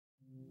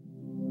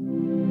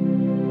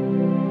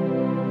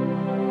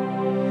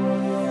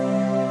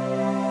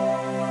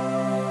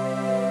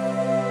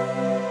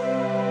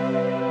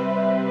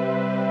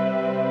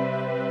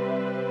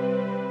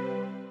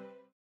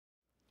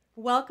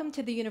Welcome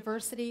to the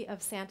University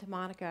of Santa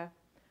Monica,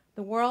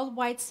 the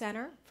worldwide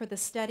center for the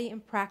study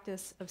and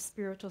practice of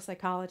spiritual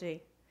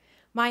psychology.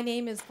 My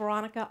name is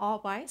Veronica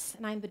Allweiss,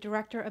 and I'm the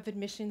Director of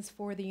Admissions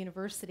for the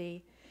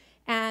university.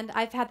 And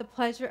I've had the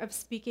pleasure of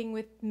speaking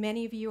with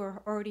many of you who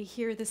are already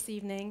here this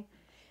evening.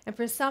 And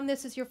for some,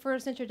 this is your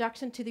first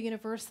introduction to the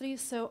university,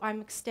 so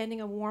I'm extending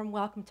a warm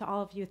welcome to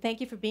all of you.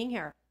 Thank you for being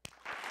here.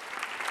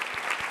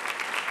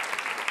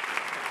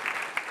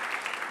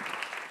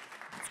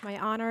 It's my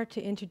honor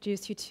to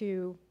introduce you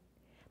to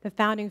the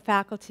founding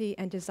faculty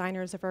and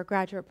designers of our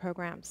graduate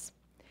programs.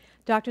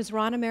 Drs.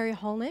 Ron and Mary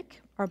Hulnick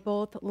are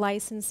both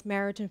licensed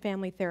marriage and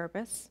family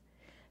therapists.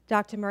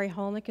 Dr. Mary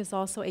Hulnick is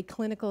also a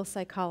clinical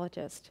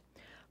psychologist.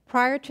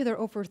 Prior to their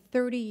over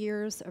 30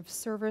 years of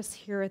service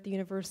here at the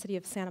University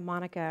of Santa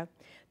Monica,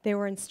 they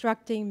were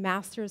instructing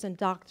master's and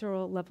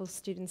doctoral level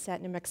students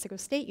at New Mexico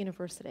State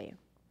University.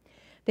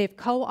 They've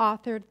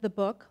co-authored the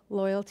book,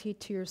 Loyalty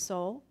to Your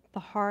Soul, The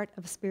Heart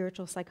of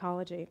Spiritual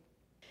Psychology.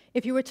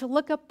 If you were to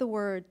look up the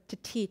word to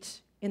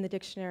teach in the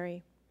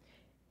dictionary,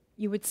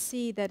 you would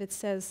see that it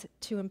says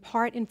to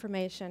impart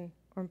information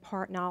or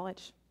impart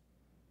knowledge.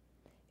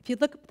 If you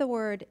look up the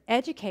word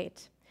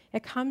educate,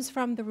 it comes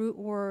from the root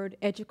word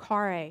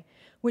educare,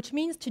 which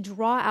means to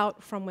draw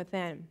out from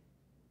within.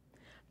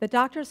 The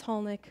Drs.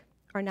 Hulnick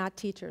are not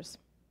teachers.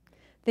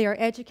 They are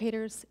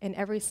educators in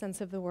every sense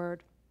of the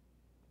word.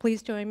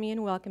 Please join me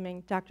in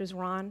welcoming Drs.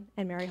 Ron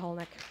and Mary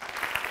Hulnick.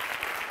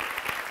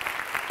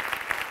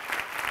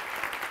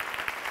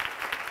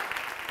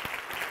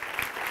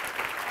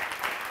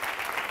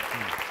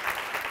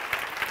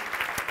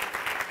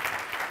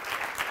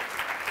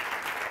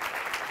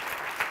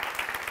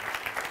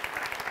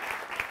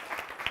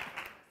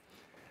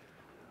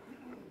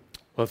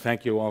 Well,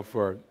 thank you all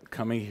for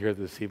coming here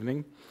this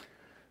evening.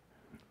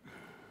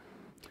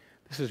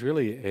 This is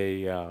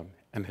really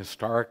an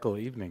historical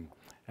evening,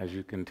 as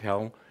you can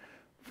tell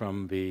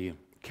from the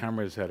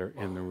cameras that are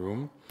in the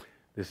room.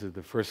 This is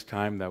the first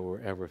time that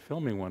we're ever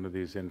filming one of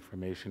these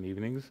information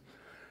evenings.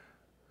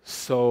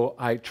 So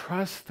I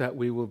trust that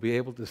we will be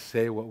able to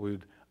say what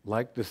we'd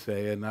like to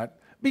say and not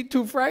be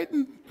too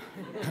frightened.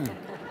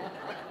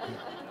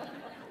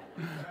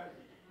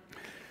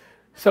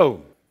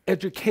 So,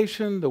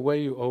 education the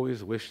way you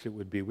always wished it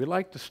would be. We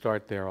like to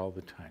start there all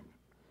the time.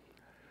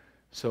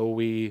 So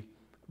we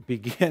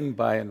begin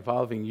by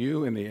involving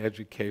you in the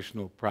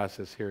educational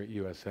process here at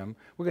USM.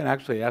 We're going to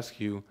actually ask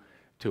you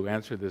to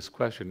answer this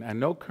question, and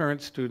no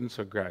current students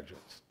or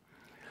graduates.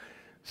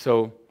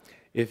 So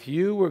if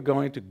you were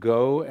going to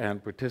go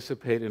and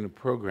participate in a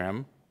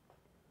program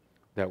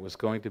that was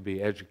going to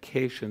be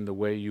education the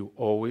way you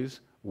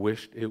always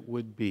wished it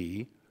would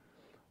be,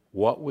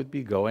 what would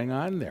be going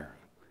on there?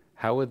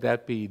 How would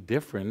that be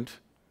different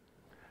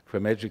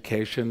from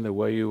education the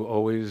way you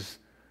always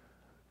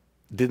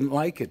didn't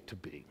like it to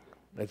be?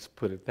 Let's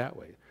put it that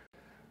way.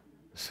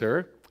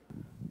 Sir?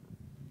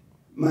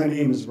 My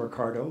name is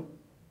Ricardo,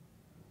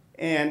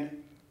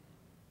 and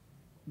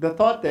the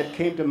thought that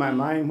came to my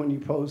mind when you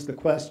posed the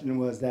question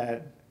was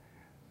that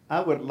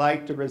I would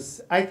like to,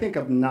 I think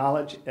of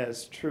knowledge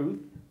as truth,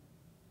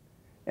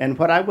 and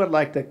what I would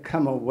like to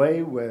come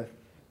away with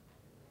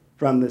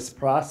from this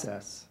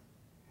process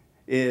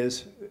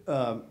is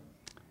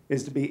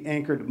to be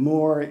anchored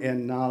more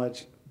in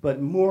knowledge,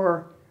 but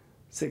more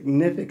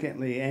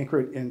significantly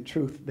anchored in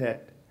truth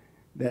that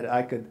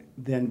I could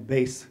then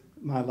base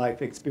my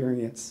life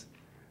experience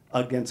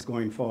against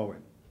going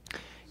forward.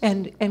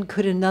 And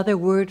could another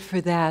word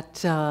for that,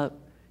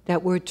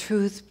 that word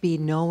truth be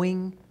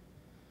knowing,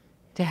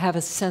 to have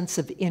a sense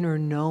of inner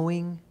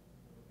knowing?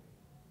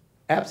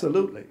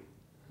 Absolutely,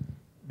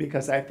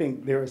 because I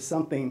think there is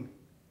something,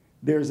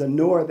 there's a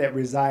knower that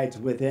resides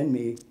within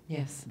me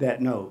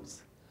that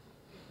knows.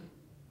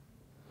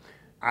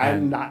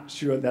 I'm not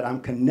sure that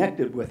I'm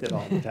connected with it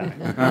all the time.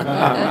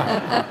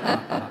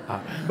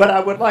 But I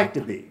would like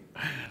to be.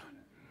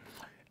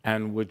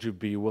 And would you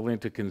be willing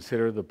to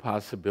consider the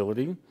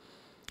possibility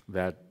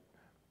that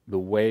the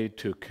way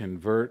to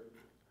convert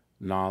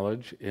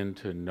knowledge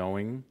into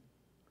knowing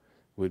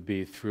would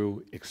be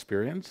through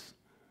experience?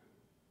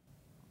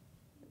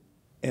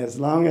 As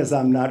long as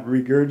I'm not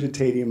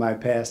regurgitating my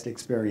past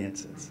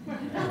experiences.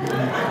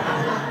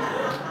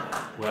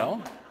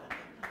 Well,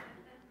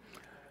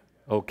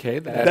 okay,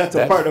 that's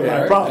a part fair.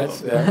 of my problem.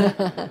 That's fair.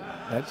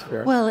 That's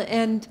fair. Well,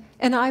 and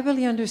I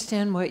really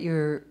understand what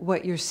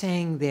you're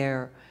saying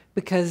there,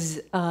 because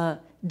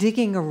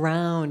digging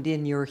around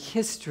in your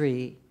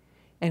history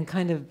and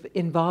kind of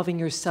involving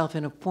yourself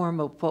in a form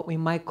of what we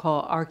might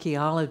call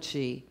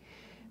archaeology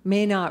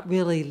may not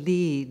really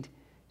lead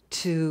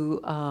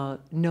to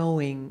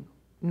knowing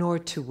nor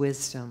to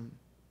wisdom.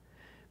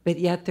 But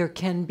yet there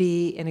can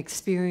be an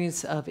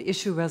experience of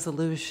issue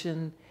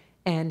resolution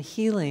and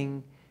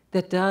healing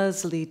that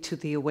does lead to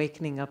the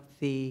awakening of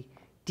the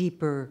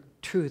deeper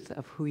truth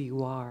of who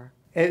you are.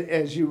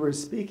 As you were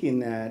speaking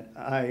that,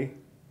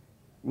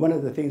 one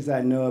of the things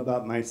I know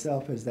about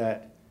myself is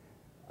that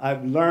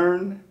I've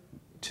learned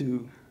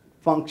to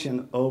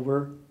function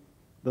over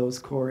those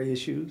core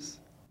issues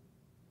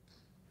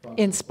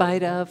In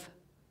spite of?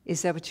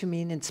 Is that what you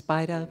mean, in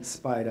spite of? In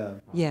spite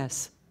of.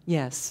 Yes,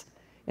 yes.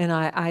 And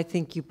I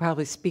think you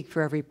probably speak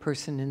for every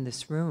person in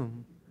this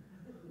room.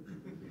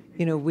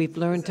 You know, we've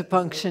learned to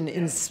function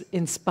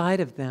in spite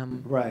of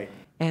them. Right.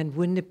 And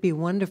wouldn't it be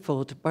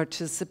wonderful to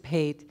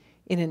participate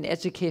in an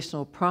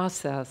educational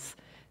process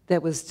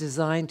that was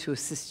designed to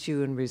assist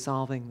you in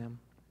resolving them?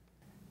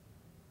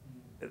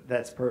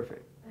 That's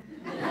perfect.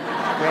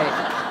 Great.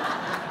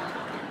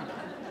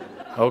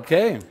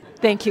 Okay.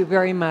 Thank you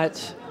very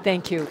much.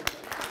 Thank you.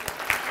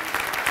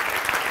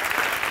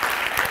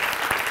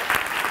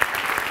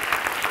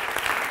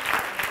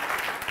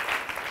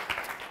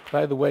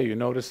 By the way, you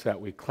notice that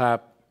we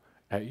clap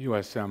at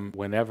USM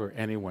whenever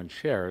anyone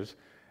shares,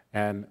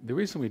 and the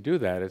reason we do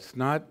that, it's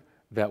not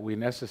that we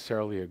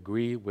necessarily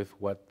agree with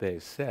what they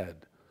said,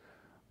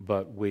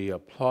 but we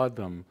applaud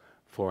them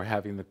for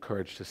having the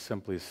courage to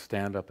simply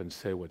stand up and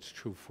say what's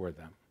true for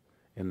them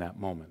in that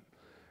moment.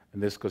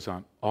 And this goes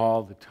on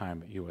all the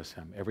time at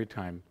USM, every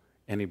time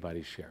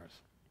anybody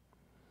shares.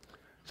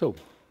 So,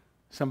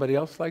 somebody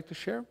else like to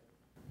share?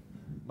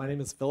 My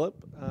name is Philip.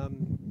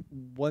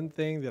 One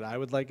thing that I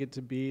would like it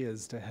to be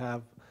is to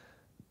have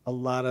a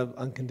lot of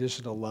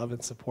unconditional love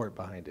and support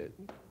behind it.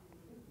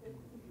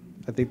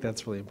 I think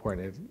that's really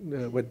important.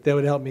 That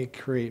would help me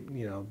create,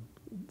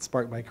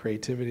 spark my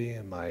creativity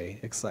and my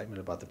excitement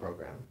about the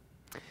program.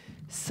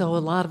 So a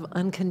lot of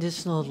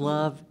unconditional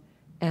love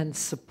and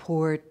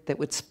support that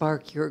would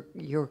spark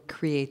your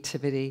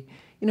creativity.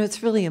 You know,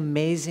 it's really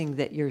amazing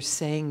that you're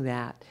saying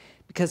that,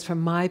 because from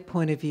my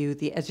point of view,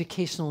 the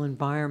educational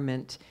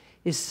environment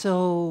is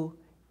so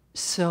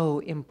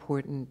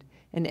important.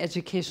 An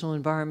educational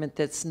environment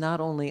that's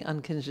not only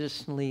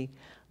unconditionally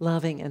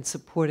loving and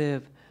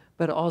supportive,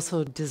 but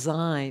also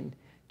designed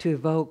to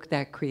evoke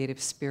that creative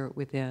spirit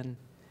within.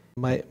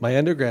 My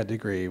undergrad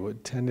degree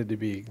tended to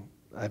be,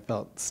 I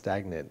felt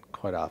stagnant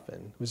quite often.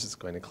 It was just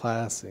going to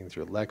class, sitting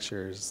through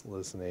lectures,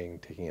 listening,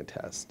 taking a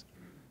test.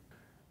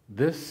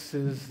 This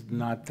is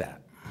not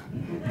that.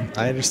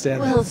 I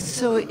understand Well, that.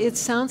 so it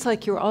sounds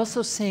like you're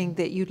also saying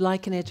that you'd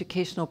like an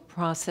educational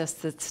process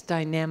that's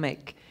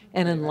dynamic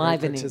and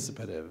enlivening.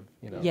 Participative,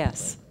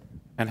 Yes.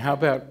 And how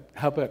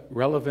about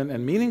relevant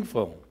and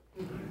meaningful?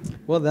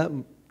 Well, that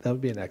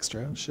would be an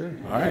extra, sure.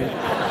 All right.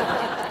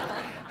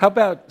 How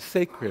about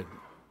sacred?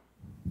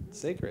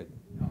 Sacred.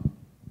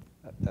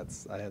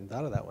 I hadn't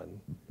thought of that one.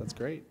 That's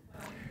great.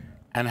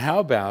 And how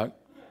about,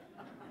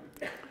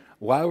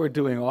 while we're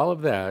doing all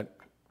of that,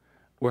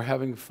 we're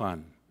having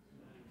fun?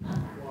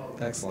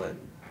 Excellent.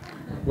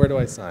 Where do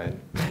I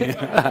sign? In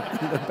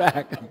the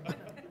back.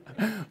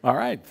 All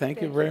right,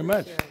 thank you very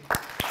much.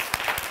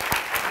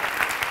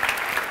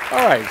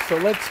 All right, so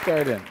let's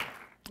start in.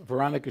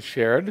 Veronica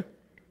shared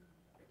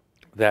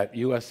that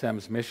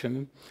USM's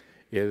mission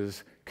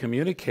is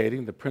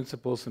communicating the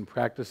principles and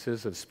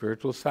practices of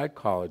spiritual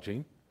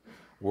psychology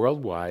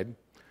worldwide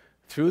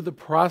through the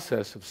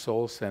process of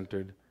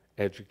soul-centered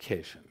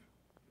education.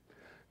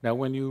 Now,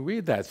 when you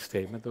read that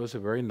statement, those are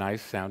very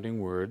nice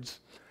sounding words,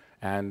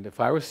 and if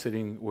I were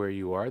sitting where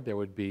you are, there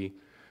would be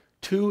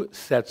two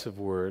sets of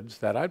words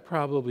that I'd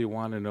probably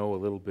want to know a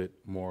little bit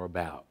more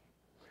about,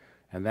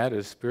 and that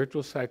is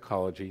spiritual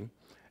psychology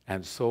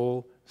and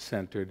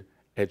soul-centered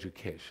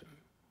education.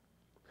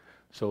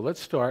 So let's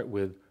start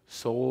with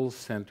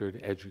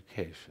soul-centered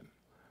education.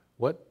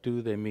 What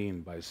do they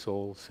mean by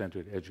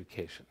soul-centered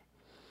education?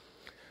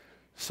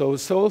 So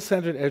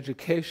soul-centered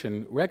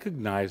education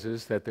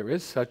recognizes that there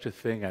is such a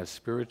thing as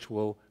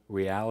spiritual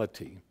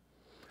reality,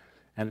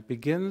 and it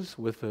begins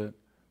with a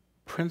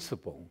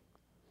principle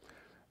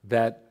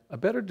that a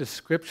better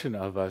description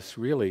of us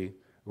really,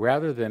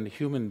 rather than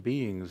human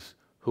beings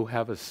who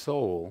have a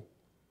soul,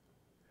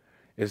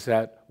 is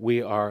that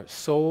we are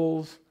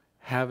souls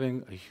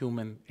having a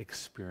human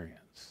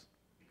experience.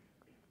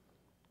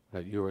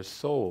 That you're a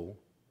soul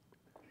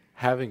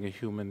having a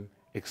human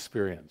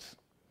experience.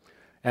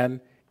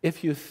 And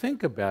if you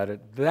think about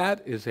it,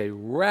 that is a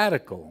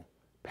radical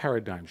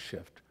paradigm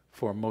shift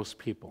for most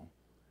people,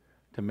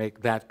 to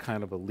make that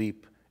kind of a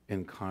leap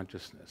in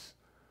consciousness.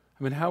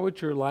 I mean, how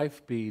would your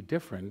life be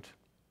different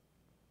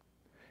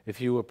if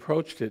you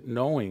approached it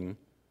knowing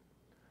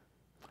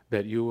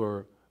that you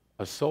were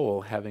a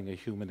soul having a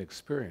human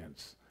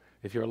experience?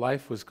 If your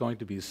life was going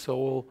to be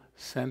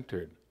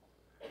soul-centered,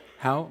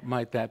 how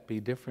might that be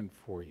different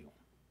for you?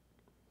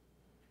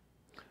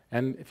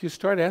 And if you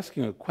start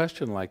asking a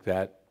question like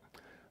that,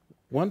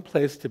 one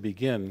place to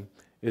begin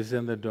is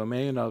in the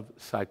domain of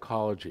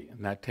psychology,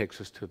 and that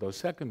takes us to those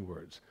second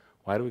words.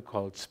 Why do we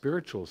call it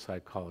spiritual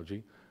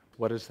psychology?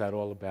 What is that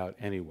all about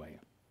anyway?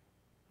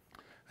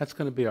 That's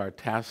going to be our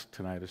task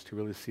tonight, is to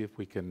really see if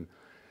we can,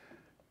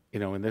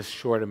 in this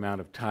short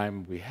amount of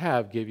time we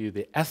have, give you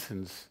the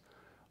essence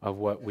of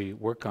what we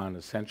work on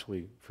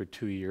essentially for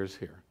 2 years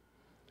here.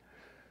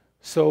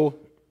 So,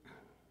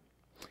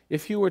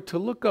 if you were to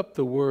look up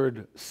the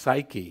word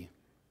psyche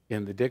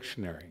in the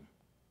dictionary,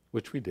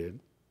 which we did,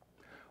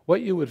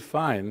 what you would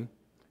find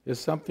is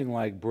something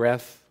like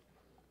breath,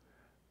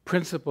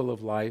 principle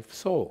of life,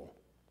 soul.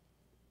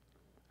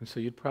 And so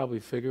you'd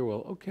probably figure,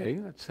 well, okay,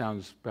 that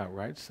sounds about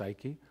right.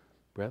 Psyche,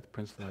 breath,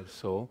 principle, life,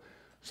 soul.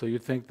 So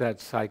you'd think that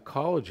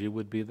psychology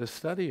would be the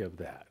study of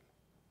that.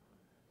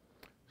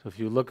 So if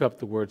you look up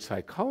the word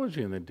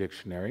psychology in the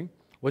dictionary,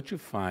 what you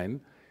find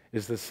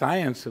is the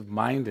science of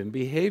mind and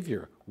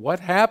behavior.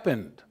 What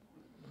happened?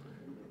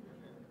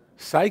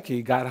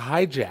 Psyche got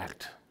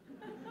hijacked.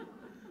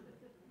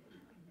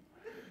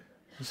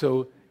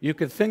 So you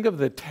could think of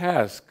the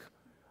task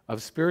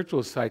of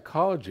spiritual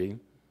psychology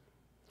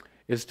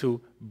is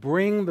to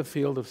bring the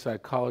field of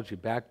psychology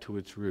back to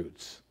its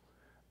roots,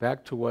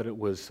 back to what it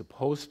was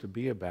supposed to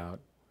be about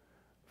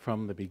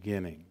from the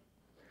beginning.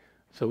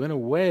 So in a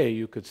way,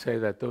 you could say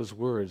that those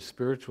words,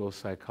 spiritual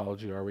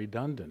psychology, are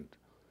redundant.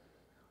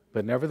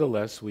 But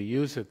nevertheless, we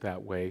use it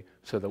that way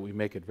so that we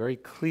make it very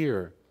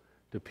clear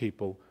to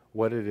people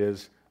what it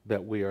is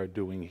that we are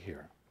doing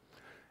here.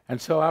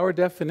 And so our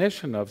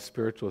definition of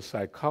spiritual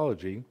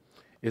psychology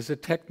is a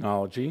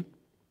technology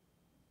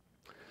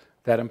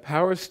that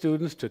empowers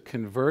students to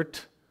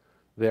convert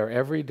their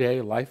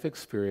everyday life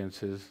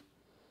experiences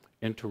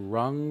into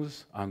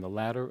rungs on the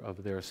ladder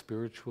of their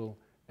spiritual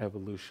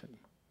evolution.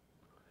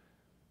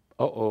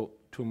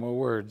 Two more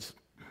words.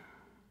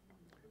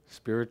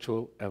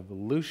 Spiritual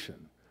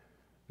evolution.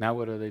 Now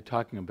what are they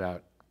talking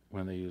about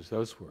when they use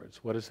those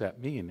words? What does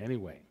that mean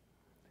anyway?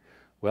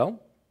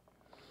 Well,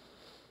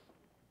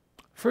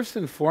 first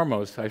and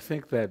foremost, I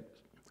think that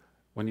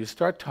when you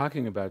start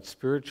talking about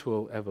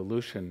spiritual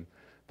evolution,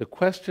 the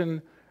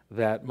question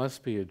that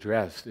must be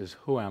addressed is,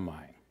 who am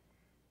I?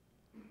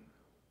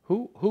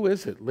 Who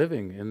is it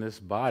living in this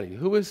body?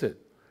 Who is it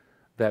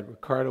that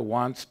Ricardo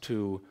wants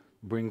to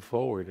bring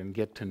forward and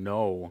get to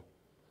know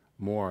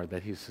more,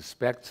 that he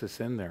suspects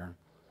is in there,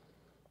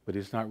 but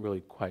he's not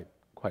really quite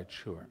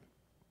sure?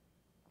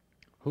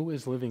 Who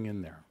is living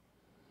in there?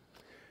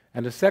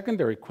 And a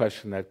secondary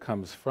question that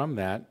comes from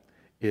that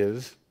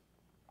is,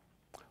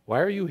 why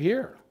are you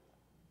here?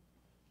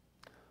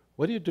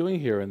 What are you doing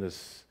here in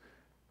this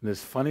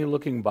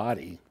funny-looking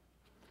body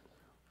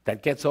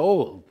that gets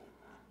old,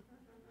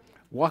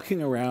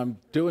 walking around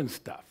doing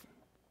stuff?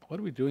 What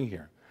are we doing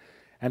here?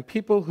 And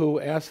people who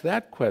ask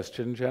that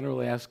question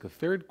generally ask a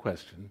third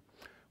question,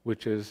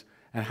 which is,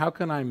 and how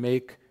can I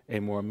make a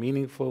more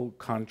meaningful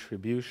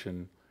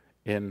contribution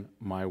in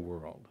my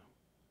world?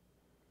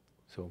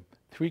 So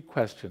 3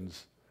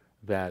 questions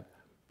that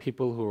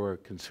people who are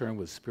concerned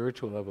with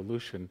spiritual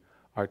evolution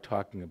are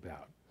talking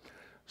about.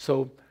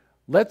 So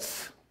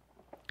let's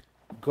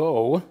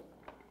go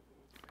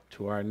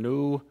to our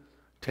new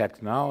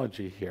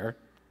technology here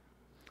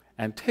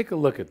and take a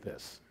look at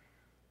this.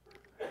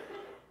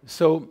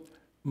 So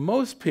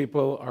most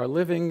people are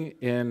living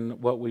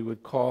in what we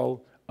would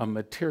call a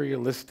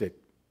materialistic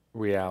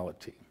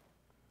reality.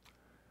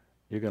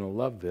 You're going to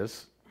love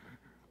this.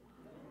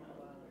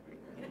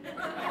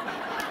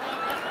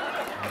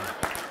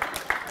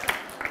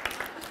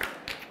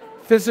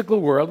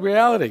 Physical world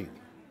reality.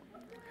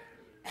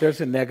 There's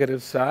a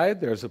negative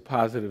side, there's a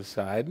positive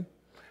side,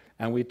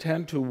 and we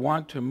tend to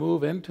want to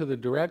move into the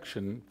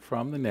direction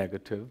from the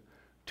negative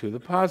to the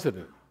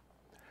positive.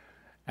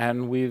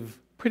 And we've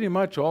pretty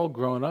much all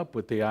grown up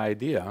with the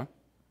idea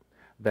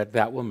that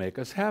that will make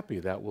us happy,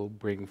 that will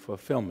bring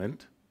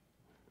fulfillment,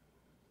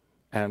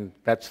 and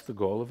that's the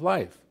goal of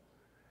life.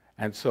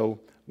 And so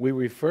we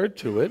refer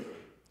to it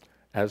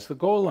as the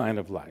goal line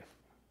of life.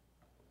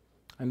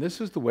 And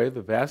this is the way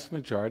the vast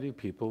majority of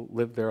people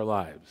live their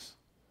lives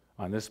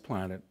on this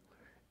planet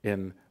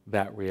in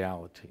that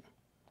reality.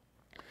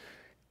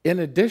 In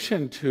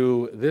addition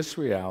to this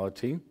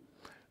reality,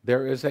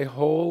 there is a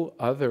whole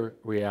other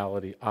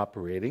reality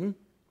operating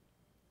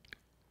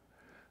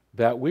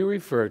that we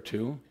refer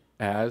to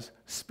as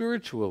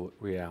spiritual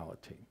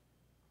reality.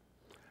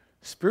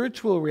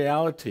 Spiritual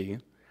reality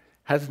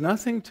has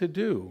nothing to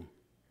do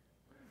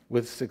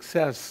with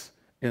success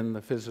in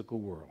the physical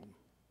world.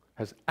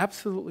 Has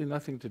absolutely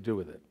nothing to do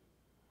with it.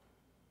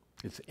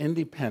 It's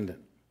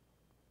independent.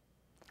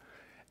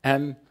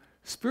 And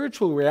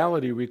spiritual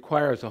reality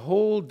requires a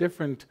whole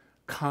different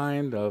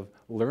kind of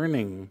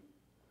learning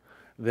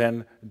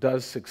than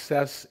does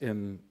success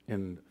in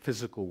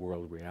physical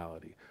world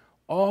reality.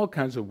 All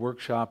kinds of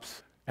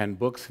workshops and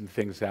books and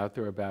things out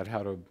there about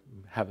how to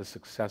have a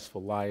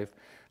successful life,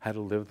 how to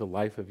live the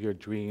life of your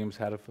dreams,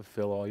 how to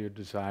fulfill all your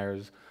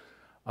desires,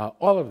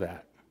 all of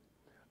that.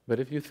 But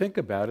if you think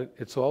about it,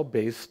 it's all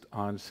based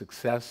on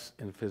success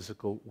in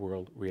physical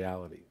world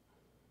reality.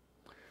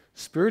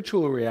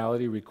 Spiritual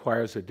reality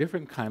requires a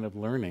different kind of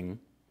learning,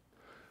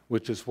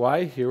 which is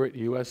why here at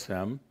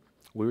USM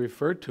we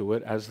refer to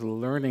it as the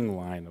learning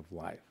line of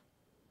life.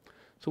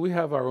 So we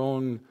have our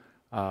own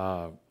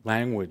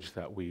language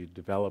that we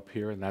develop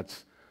here, and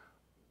that's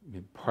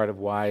part of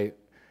why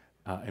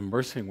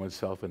immersing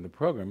oneself in the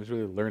program is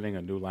really learning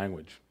a new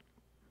language.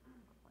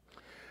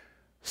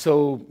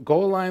 So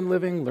goal line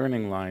living,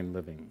 learning line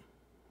living.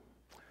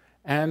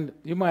 And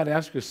you might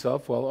ask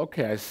yourself, well,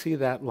 okay, I see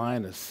that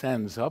line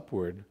ascends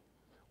upward.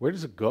 Where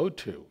does it go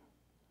to? You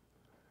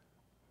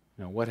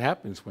know, what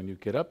happens when you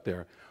get up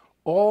there?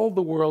 All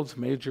the world's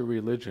major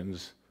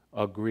religions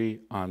agree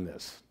on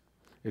this.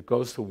 It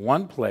goes to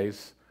one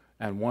place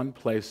and one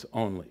place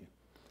only,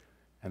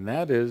 and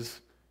that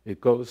is, it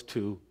goes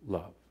to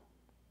love.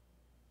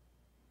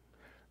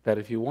 That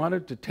if you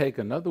wanted to take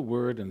another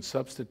word and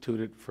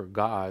substitute it for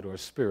God or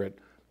Spirit,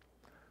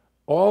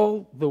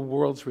 all the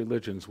world's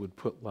religions would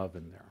put love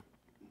in there.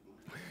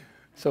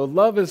 So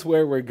love is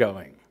where we're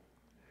going.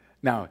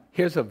 Now,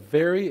 here's a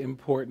very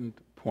important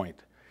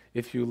point.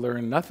 If you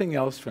learn nothing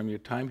else from your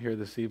time here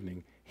this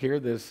evening, hear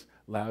this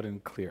loud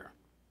and clear.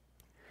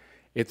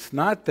 It's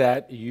not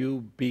that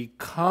you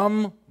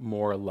become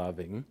more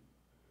loving.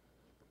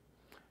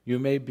 You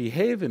may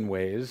behave in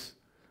ways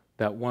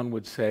that one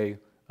would say,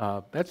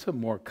 that's a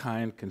more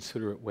kind,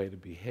 considerate way to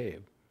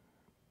behave.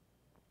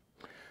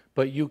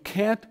 But you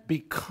can't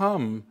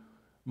become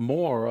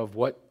more of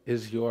what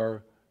is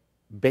your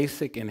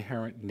basic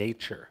inherent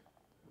nature.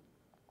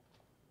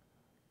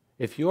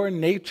 If your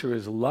nature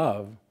is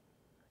love,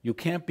 you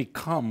can't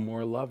become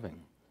more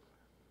loving.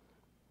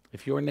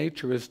 If your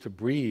nature is to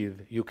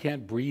breathe, you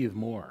can't breathe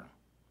more.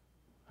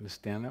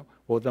 Understand that?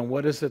 Well, then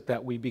what is it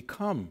that we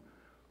become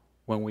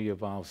when we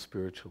evolve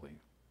spiritually?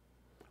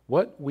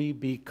 What we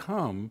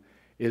become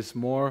is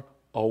more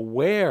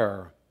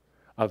aware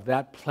of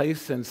that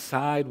place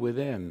inside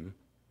within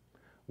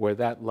where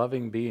that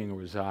loving being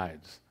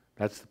resides.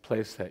 That's the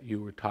place that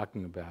you were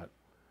talking about,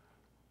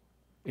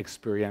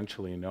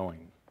 experientially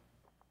knowing.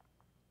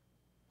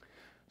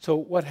 So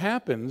what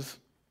happens,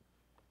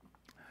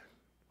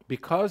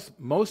 because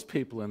most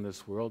people in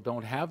this world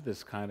don't have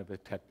this kind of a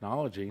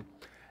technology,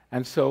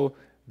 and so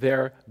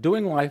they're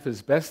doing life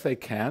as best they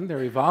can,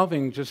 they're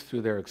evolving just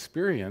through their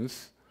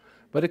experience,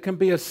 but it can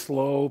be a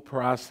slow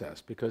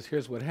process, because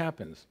here's what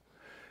happens.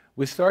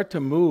 We start to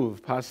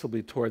move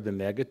possibly toward the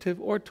negative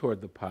or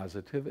toward the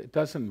positive, it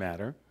doesn't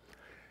matter.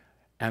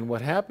 And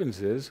what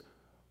happens is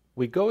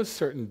we go a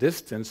certain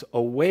distance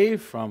away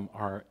from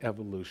our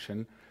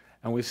evolution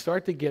and we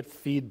start to get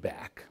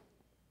feedback.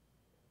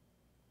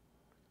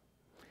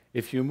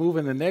 If you move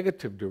in the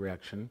negative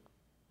direction,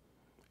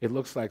 it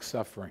looks like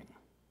suffering.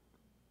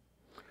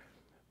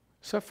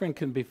 Suffering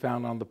can be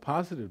found on the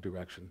positive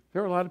direction.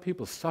 There are a lot of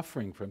people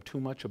suffering from too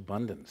much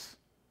abundance.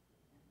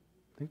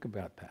 Think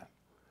about that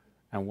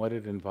and what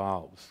it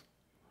involves.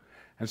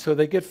 And so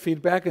they get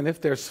feedback, and if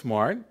they're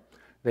smart,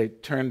 they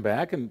turn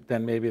back, and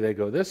then maybe they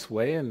go this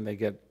way, and they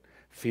get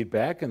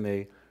feedback, and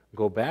they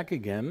go back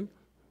again.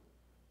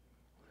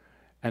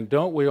 And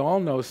don't we all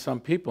know some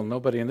people,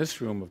 nobody in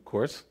this room, of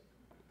course,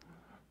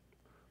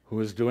 who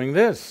is doing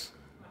this?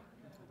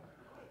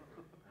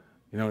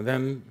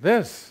 Then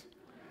this.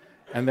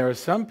 And there are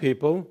some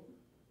people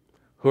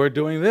who are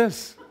doing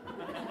this.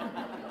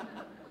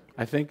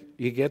 I think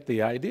you get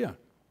the idea.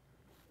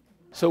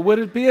 So would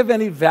it be of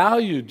any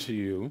value to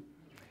you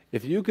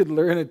if you could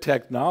learn a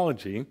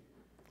technology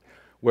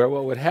where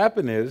what would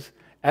happen is,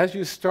 as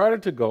you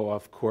started to go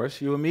off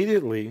course, you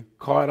immediately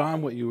caught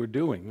on what you were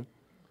doing,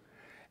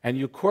 and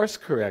you course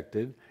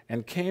corrected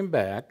and came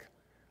back,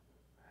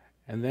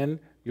 and then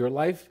your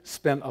life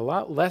spent a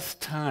lot less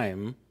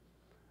time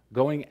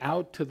going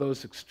out to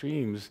those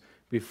extremes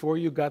before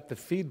you got the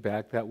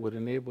feedback that would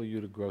enable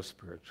you to grow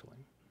spiritually?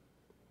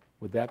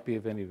 Would that be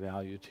of any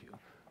value to you?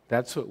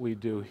 That's what we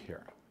do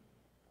here.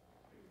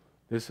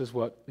 This is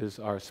what is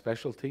our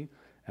specialty,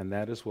 and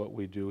that is what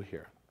we do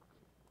here.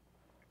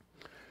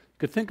 You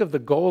could think of the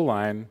goal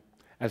line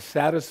as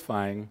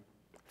satisfying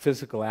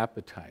physical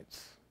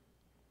appetites.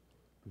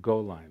 The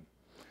goal line.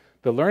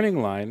 The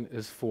learning line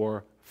is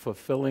for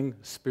fulfilling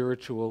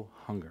spiritual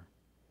hunger,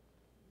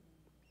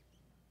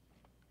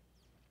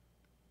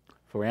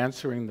 for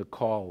answering the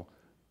call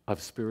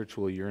of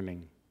spiritual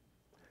yearning.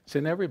 It's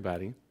in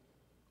everybody,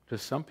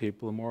 just some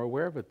people are more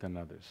aware of it than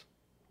others.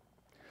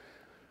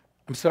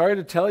 I'm sorry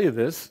to tell you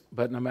this,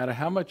 but no matter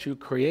how much you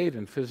create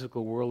in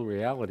physical world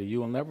reality, you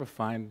will never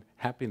find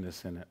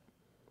happiness in it.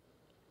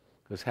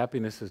 Because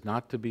happiness is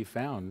not to be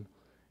found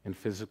in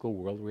physical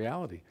world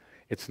reality.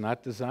 It's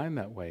not designed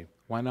that way.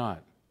 Why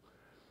not?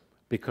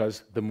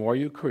 Because the more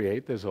you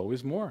create, there's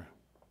always more.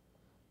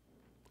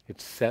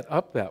 It's set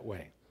up that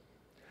way.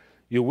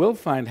 You will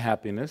find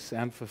happiness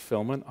and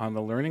fulfillment on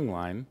the learning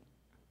line.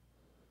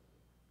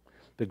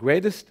 The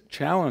greatest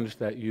challenge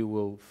that you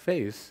will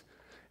face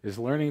is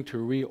learning to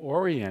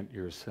reorient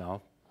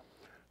yourself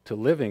to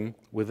living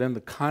within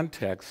the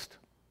context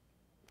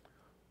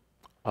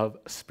of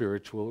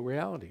spiritual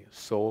reality,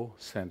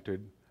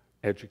 soul-centered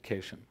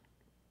education.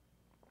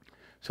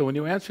 So when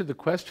you answer the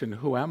question,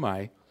 who am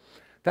I?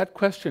 That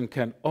question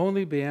can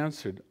only be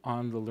answered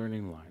on the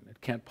learning line. It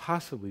can't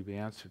possibly be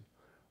answered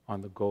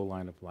on the goal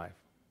line of life.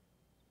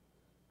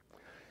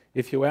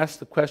 If you ask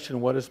the question,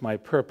 what is my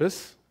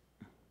purpose?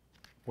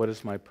 What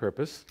is my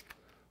purpose?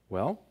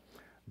 Well,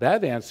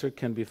 that answer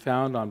can be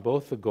found on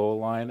both the goal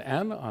line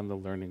and on the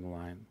learning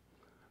line.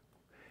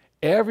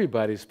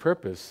 Everybody's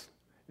purpose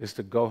is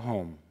to go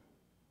home,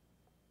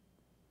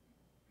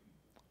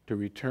 to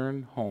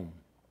return home.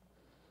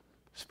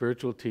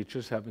 Spiritual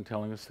teachers have been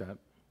telling us that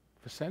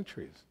for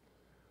centuries,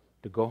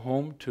 to go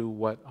home to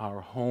what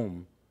our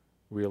home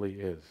really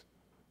is.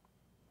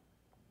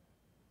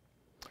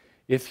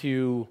 if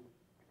you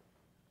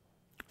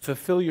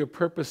fulfill your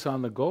purpose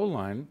on the goal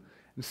line,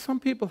 and some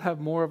people have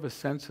more of a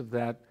sense of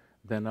that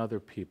than other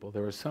people.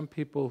 There are some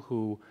people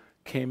who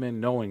came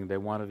in knowing they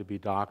wanted to be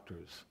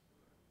doctors,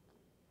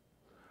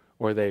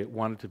 or they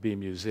wanted to be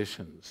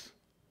musicians,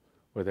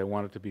 or they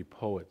wanted to be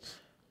poets.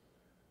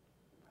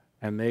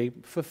 And they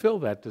fulfill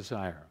that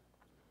desire.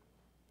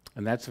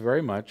 And that's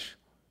very much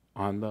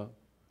on the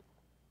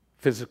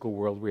physical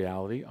world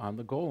reality, on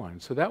the goal line.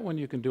 So that one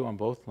you can do on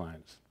both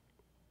lines.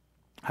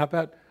 How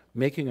about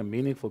making a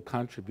meaningful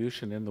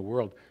contribution in the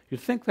world? You'd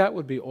think that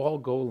would be all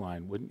goal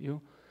line, wouldn't you?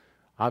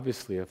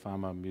 Obviously, if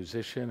I'm a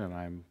musician and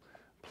I'm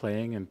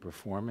playing and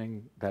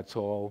performing, that's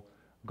all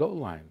goal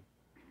line.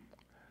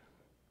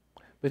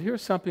 But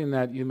here's something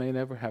that you may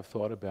never have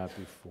thought about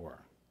before.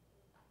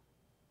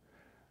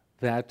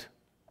 That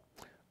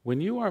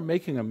when you are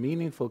making a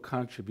meaningful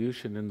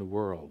contribution in the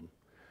world,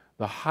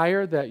 the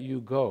higher that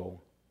you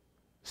go,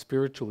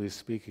 spiritually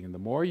speaking, the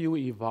more you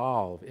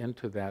evolve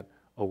into that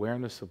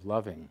awareness of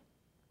loving,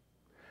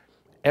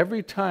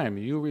 every time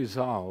you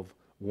resolve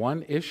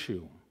one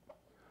issue,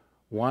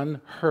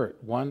 one hurt,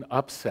 one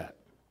upset,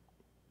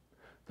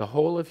 the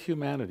whole of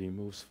humanity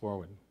moves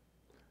forward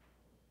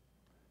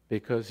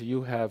because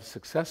you have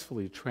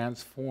successfully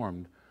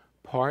transformed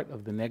part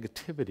of the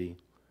negativity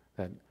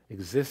that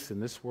exists in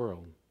this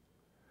world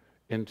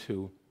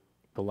into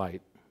the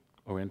light,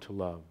 or into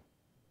love,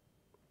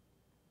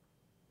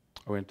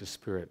 or into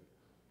spirit.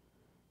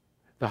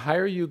 The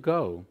higher you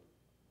go,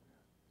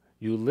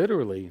 you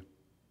literally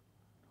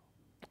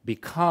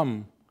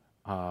become,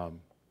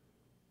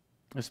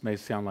 this may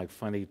sound like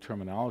funny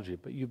terminology,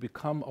 but you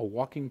become a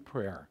walking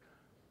prayer.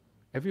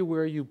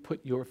 Everywhere you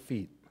put your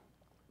feet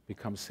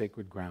becomes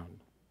sacred ground,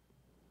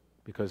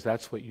 because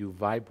that's what you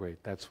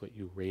vibrate, that's what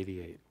you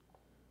radiate.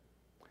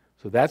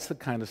 So that's the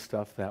kind of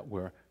stuff that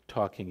we're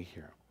talking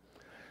here.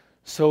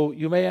 So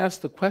you may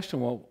ask the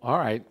question, well, all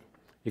right,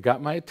 you got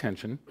my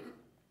attention.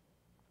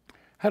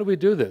 How do we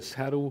do this?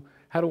 How do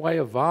I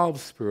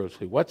evolve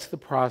spiritually? What's the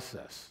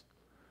process?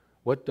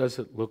 What does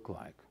it look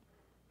like?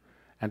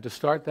 And to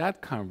start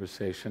that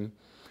conversation,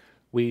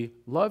 we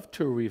love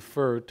to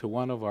refer to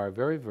one of our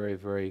very, very,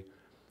 very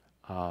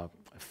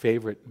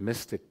favorite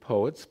mystic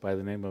poets by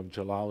the name of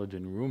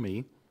Jalaluddin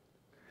Rumi.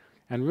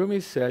 And Rumi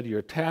said,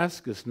 your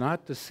task is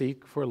not to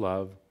seek for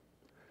love,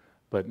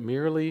 but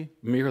merely,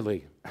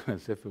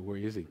 as if it were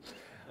easy,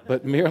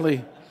 but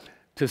merely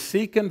to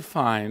seek and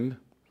find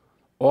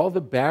all the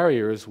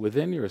barriers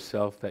within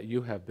yourself that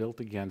you have built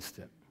against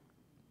it.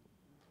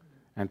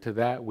 And to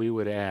that we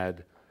would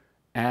add,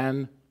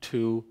 and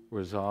to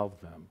resolve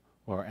them,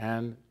 or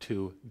and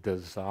to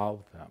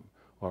dissolve them,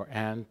 or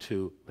and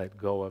to let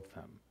go of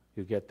them.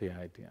 You get the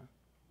idea.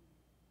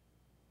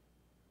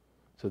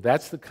 So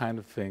that's the kind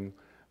of thing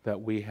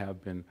that we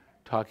have been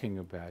talking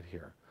about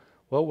here.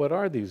 Well, what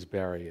are these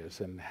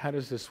barriers and how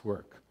does this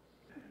work?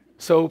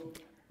 So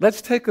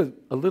let's take a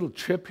little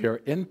trip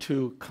here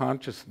into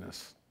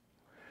consciousness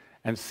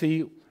and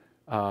see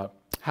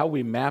how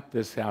we map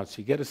this out so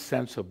you get a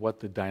sense of what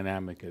the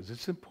dynamic is.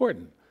 It's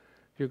important.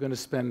 If you're going to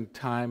spend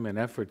time and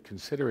effort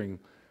considering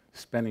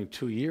spending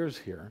 2 years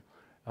here,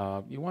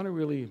 you want to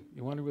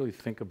really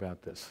think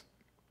about this.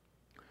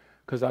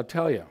 Because I'll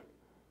tell you,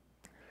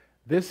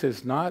 this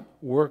is not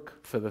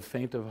work for the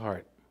faint of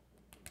heart.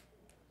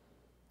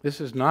 This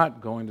is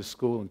not going to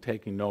school and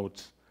taking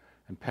notes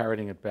and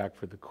parroting it back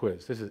for the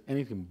quiz. This is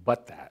anything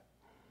but that.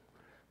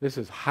 This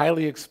is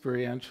highly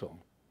experiential,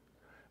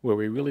 where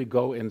we really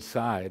go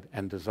inside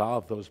and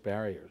dissolve those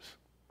barriers.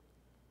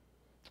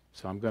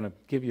 So I'm going to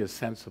give you a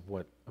sense of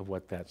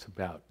what that's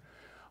about.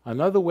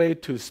 Another way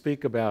to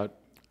speak about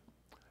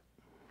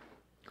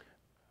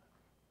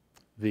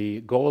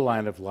the goal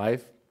line of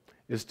life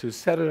is to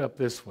set it up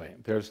this way.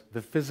 There's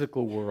the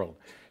physical world.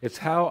 It's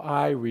how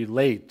I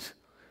relate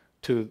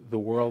to the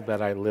world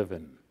that I live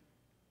in.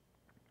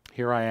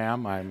 Here I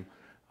am, I'm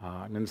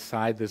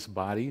inside this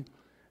body,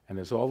 and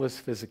there's all this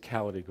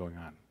physicality going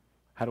on.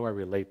 How do I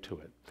relate to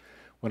it?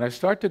 When I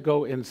start to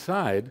go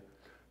inside,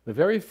 the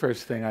very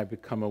first thing I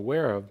become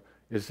aware of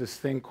is this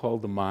thing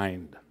called the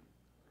mind,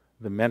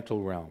 the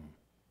mental realm.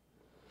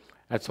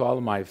 That's all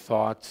of my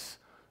thoughts,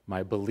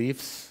 my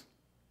beliefs,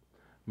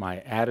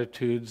 my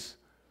attitudes,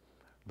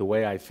 the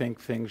way I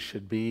think things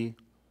should be,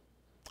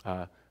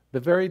 the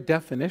very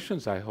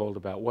definitions I hold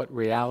about what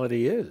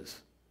reality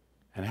is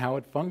and how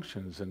it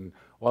functions, and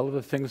all of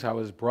the things I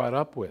was brought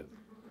up with,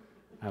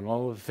 and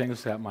all of the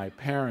things that my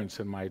parents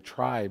and my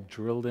tribe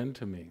drilled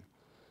into me,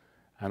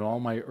 and all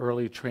my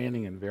early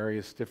training in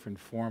various different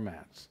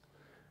formats.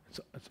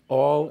 It's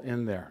all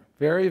in there.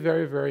 Very,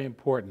 very, very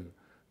important,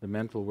 the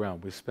mental realm.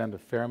 We spend a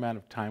fair amount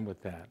of time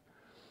with that.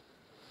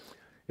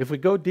 If we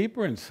go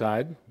deeper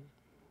inside,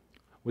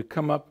 we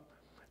come up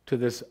to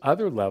this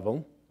other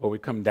level, or we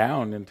come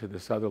down into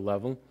this other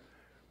level,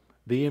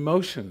 the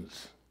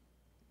emotions,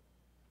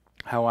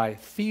 how I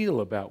feel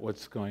about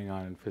what's going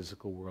on in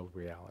physical world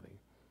reality.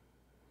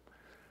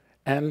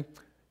 And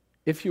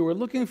if you were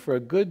looking for a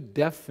good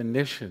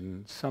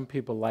definition, some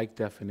people like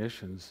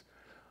definitions,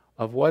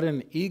 of what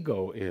an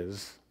ego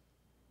is,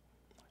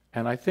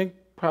 and I think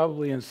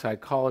probably in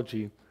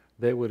psychology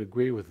they would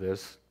agree with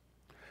this,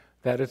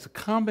 that it's a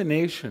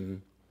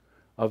combination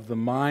of the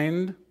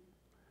mind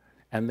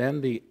and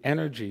then the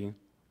energy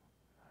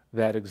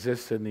that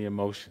exists in the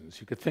emotions.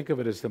 You could think of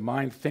it as the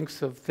mind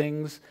thinks of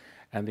things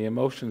and the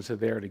emotions are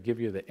there to give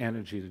you the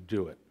energy to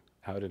do it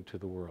out into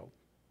the world.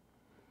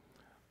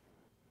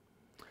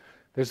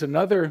 There's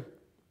another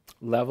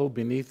level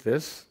beneath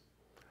this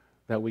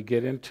that we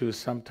get into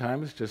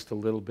sometimes just a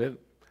little bit,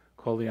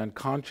 called the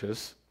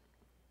unconscious.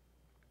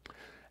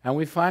 And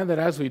we find that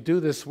as we do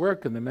this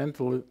work in the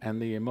mental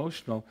and the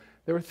emotional,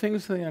 there are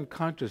things in the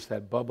unconscious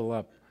that bubble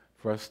up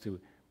for us to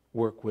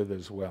work with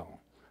as well.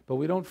 But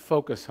we don't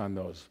focus on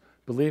those.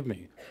 Believe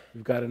me,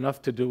 we've got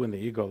enough to do in the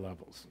ego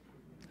levels.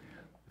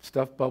 If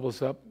stuff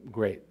bubbles up,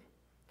 great.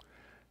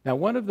 Now,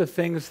 one of the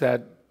things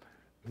that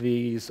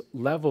these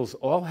levels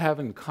all have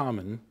in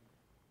common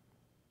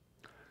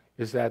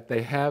is that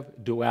they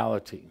have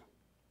duality.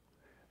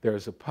 There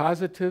is a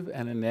positive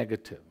and a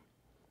negative.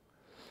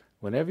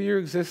 Whenever you're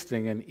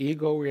existing in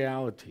ego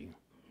reality,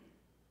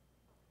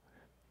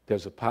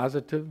 there's a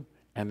positive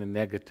and a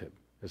negative.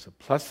 There's a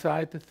plus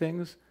side to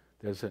things,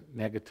 there's a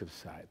negative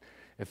side.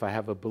 If I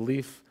have a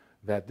belief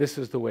that this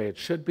is the way it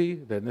should be,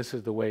 then this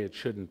is the way it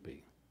shouldn't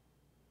be.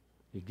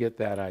 You get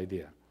that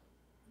idea.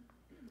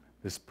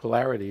 This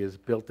polarity is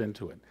built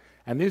into it.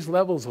 And these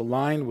levels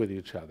align with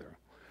each other.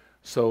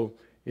 So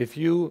if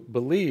you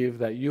believe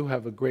that you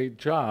have a great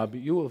job,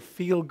 you will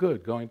feel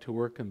good going to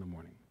work in the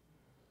morning.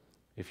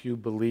 If you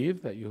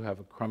believe that you have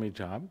a crummy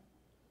job,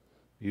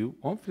 you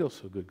won't feel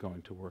so good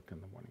going to work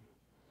in the morning.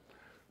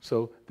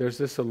 So there's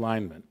this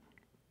alignment.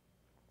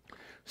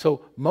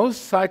 So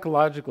most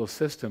psychological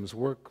systems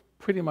work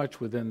pretty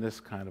much within this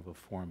kind of a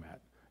format,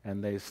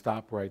 and they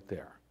stop right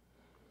there.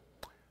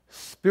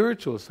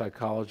 Spiritual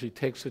psychology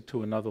takes it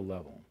to another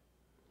level,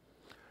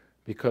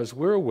 because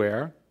we're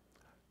aware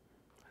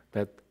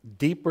that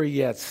deeper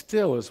yet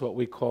still is what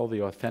we call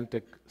the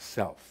authentic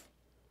self.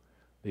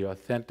 The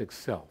authentic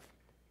self.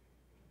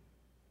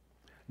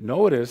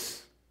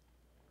 Notice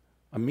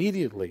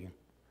immediately,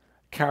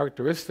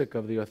 characteristic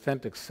of the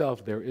authentic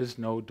self, there is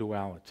no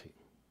duality.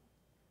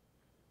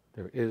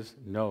 There is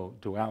no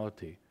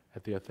duality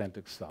at the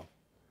authentic self.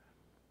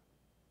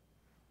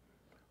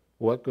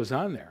 What goes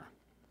on there?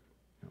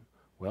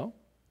 Well,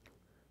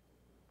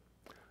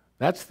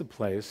 that's the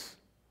place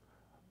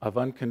of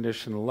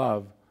unconditional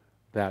love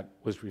that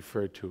was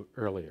referred to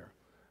earlier.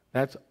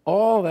 That's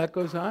all that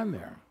goes on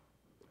there.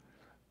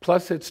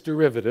 Plus its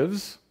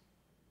derivatives,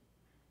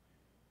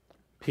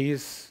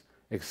 peace,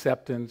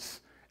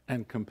 acceptance,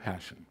 and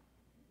compassion.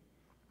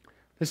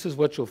 This is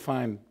what you'll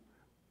find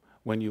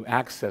when you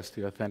access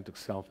the authentic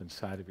self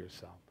inside of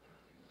yourself.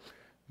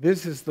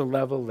 This is the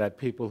level that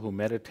people who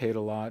meditate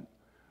a lot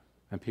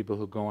and people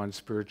who go on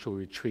spiritual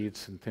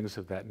retreats and things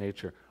of that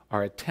nature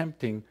are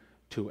attempting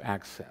to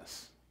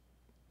access.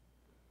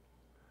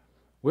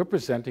 We're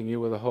presenting you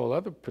with a whole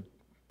other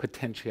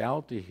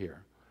potentiality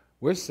here.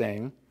 We're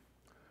saying,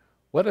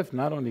 what if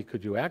not only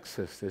could you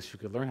access this, you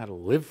could learn how to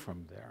live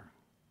from there?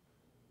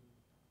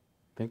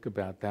 Think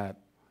about that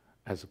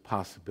as a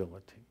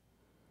possibility.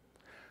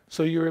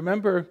 So you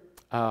remember,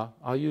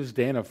 I'll use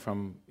Dana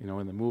from, in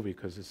the movie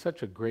because it's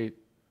such a great,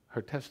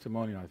 her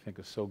testimonial I think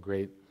is so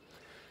great.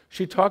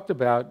 She talked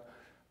about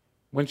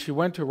when she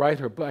went to write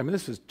her book,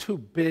 this is too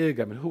big,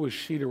 who was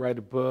she to write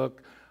a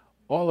book?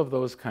 All of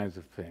those kinds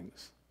of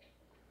things.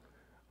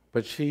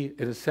 But she,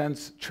 in a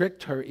sense,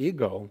 tricked her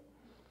ego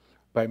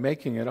by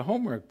making it a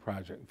homework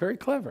project. Very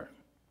clever.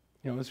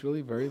 It's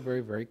really very,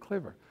 very, very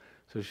clever.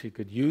 So she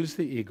could use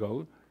the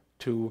ego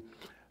to,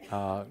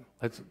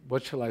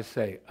 what shall I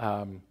say,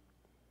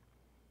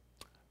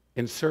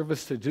 in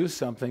service to do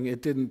something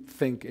it didn't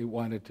think it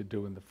wanted to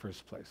do in the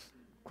first place.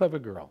 Clever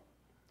girl.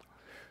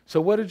 So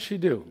what did she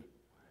do?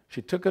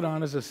 She took it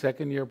on as a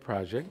second-year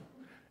project,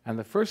 and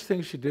the first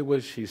thing she did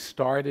was she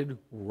started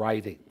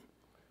writing,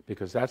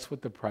 because that's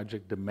what the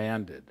project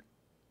demanded.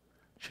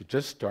 She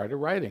just started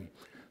writing.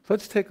 So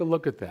let's take a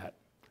look at that.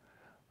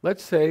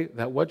 Let's say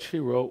that what she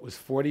wrote was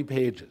 40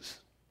 pages.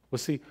 Well,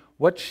 see,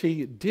 what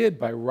she did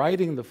by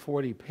writing the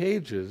 40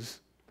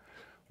 pages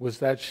was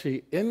that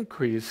she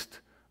increased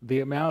the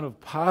amount of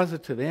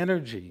positive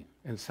energy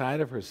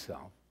inside of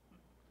herself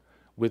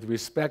with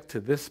respect to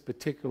this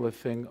particular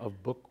thing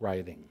of book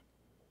writing.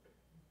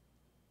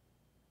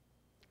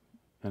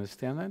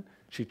 Understand that?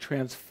 She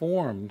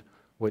transformed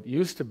what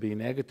used to be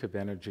negative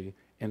energy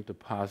into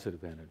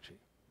positive energy.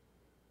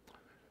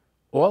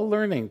 All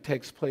learning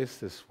takes place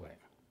this way.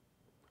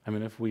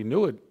 If we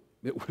knew it,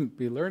 it wouldn't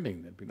be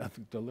learning. There'd be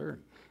nothing to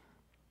learn.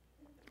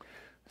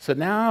 So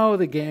now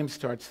the game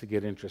starts to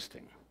get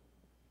interesting.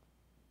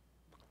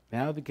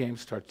 Now the game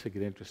starts to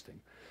get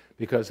interesting.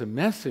 Because a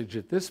message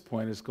at this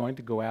point is going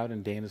to go out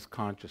in Dana's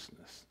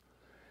consciousness.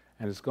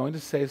 And it's going to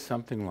say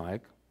something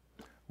like,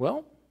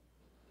 well,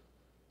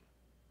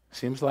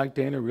 seems like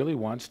Dana really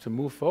wants to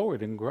move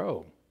forward and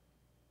grow.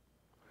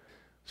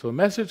 So a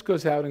message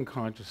goes out in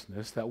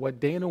consciousness that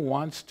what Dana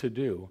wants to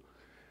do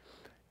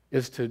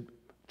is to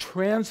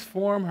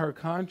transform her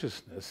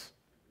consciousness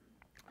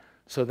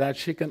so that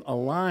she can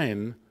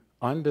align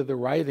under the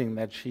writing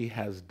that she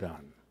has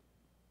done,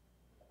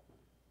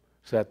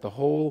 so that the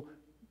whole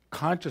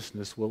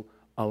consciousness will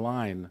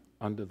align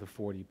under the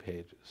 40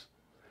 pages.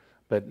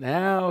 But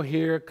now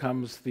here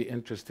comes the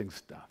interesting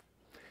stuff.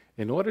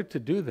 In order to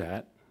do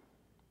that,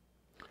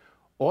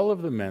 all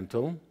of the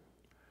mental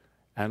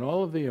and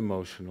all of the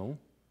emotional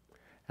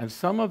and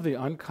some of the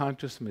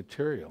unconscious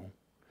material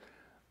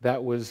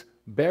that was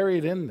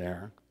buried in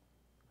there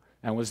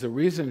and was the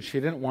reason she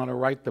didn't want to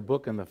write the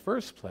book in the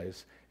first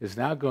place is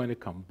now going to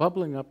come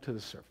bubbling up to the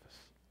surface.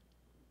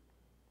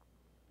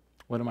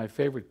 One of my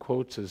favorite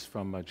quotes is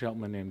from a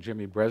gentleman named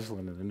Jimmy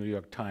Breslin in the New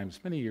York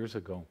Times many years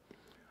ago.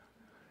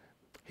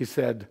 He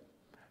said,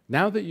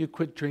 "Now that you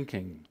quit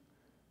drinking,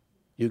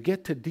 you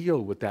get to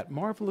deal with that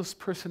marvelous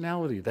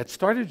personality that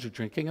started you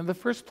drinking in the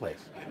first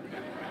place."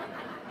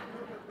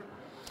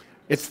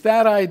 It's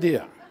that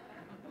idea.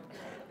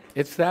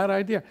 It's that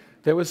idea.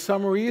 There was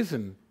some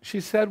reason.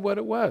 She said what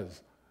it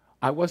was.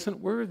 I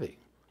wasn't worthy.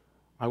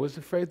 I was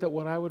afraid that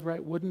what I would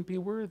write wouldn't be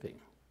worthy.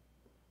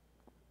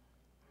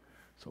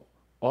 So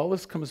all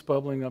this comes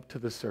bubbling up to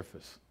the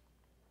surface.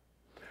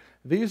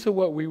 These are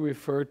what we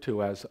refer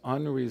to as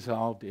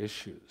unresolved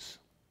issues.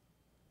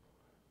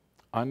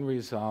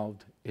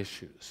 Unresolved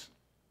issues.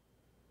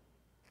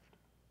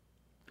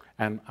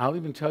 And I'll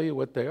even tell you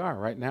what they are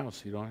right now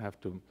so you don't have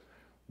to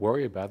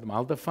worry about them.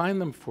 I'll define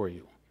them for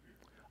you.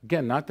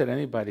 Again, not that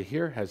anybody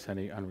here has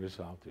any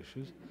unresolved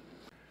issues.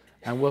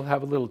 And we'll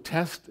have a little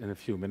test in a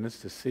few minutes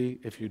to see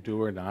if you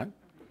do or not.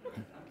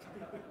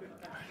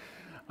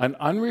 An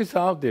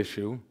unresolved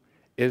issue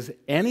is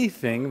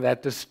anything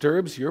that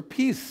disturbs your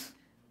peace.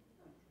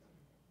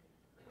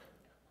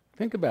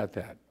 Think about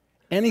that.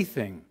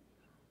 Anything.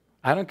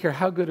 I don't care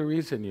how good a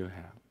reason you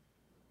have.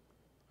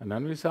 An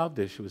unresolved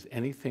issue is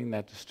anything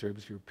that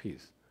disturbs your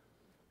peace.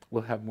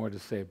 We'll have more to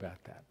say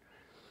about that.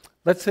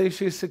 Let's say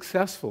she's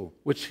successful,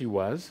 which she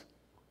was.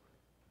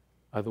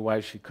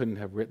 Otherwise, she couldn't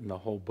have written the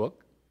whole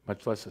book,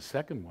 much less a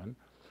second one.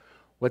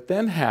 What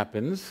then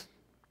happens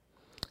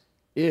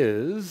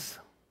is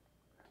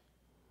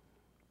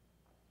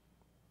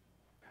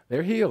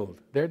they're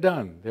healed, they're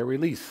done, they're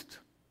released.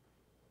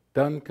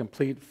 Done,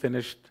 complete,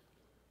 finished,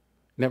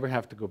 never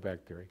have to go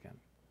back there again.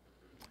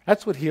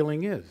 That's what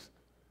healing is.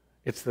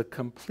 It's the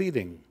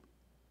completing.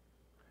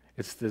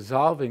 It's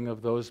dissolving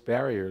of those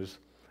barriers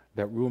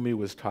that Rumi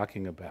was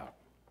talking about.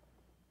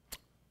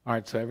 All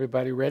right, so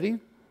everybody ready?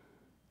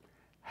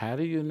 How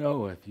do you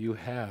know if you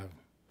have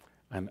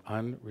an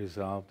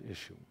unresolved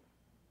issue?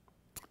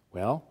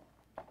 Well,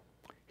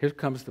 here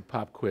comes the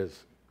pop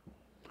quiz.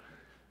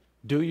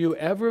 Do you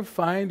ever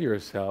find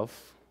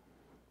yourself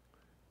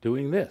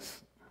doing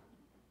this?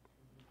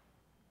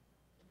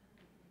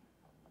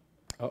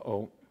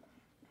 Uh-oh.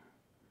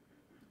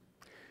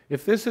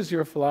 If this is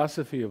your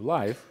philosophy of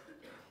life,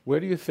 where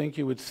do you think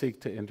you would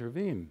seek to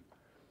intervene?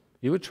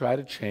 You would try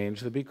to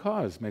change the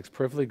because. Makes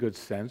perfectly good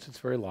sense. It's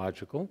very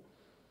logical.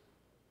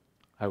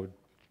 I would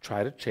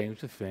try to change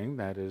the thing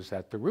that is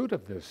at the root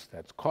of this,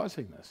 that's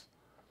causing this.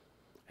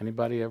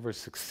 Anybody ever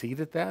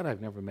succeed at that?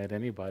 I've never met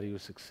anybody who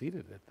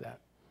succeeded at that.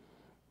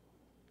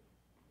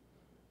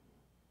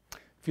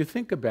 If you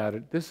think about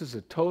it, this is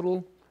a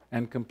total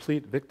and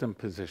complete victim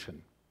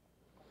position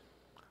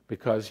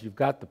because you've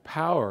got the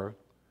power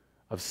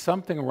of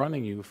something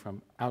running you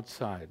from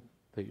outside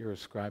that you're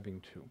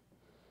ascribing to.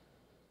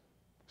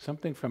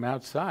 Something from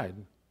outside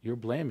you're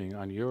blaming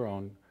on your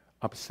own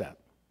upset.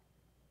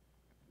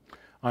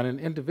 On an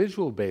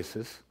individual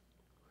basis,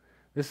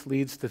 this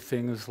leads to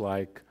things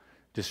like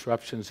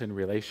disruptions in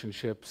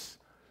relationships,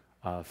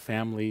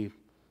 family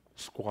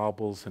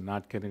squabbles and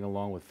not getting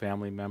along with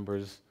family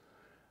members,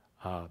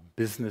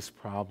 business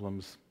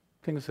problems,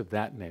 things of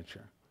that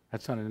nature.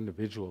 That's on an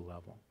individual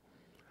level.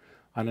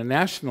 On a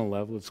national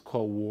level, it's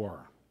called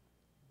war.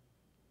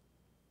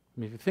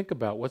 I mean, if you think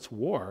about what's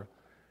war,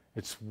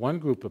 it's one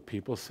group of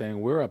people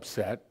saying we're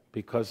upset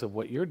because of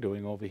what you're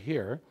doing over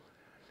here,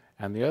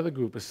 and the other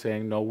group is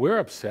saying, no, we're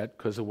upset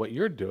because of what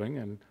you're doing,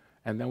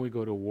 and then we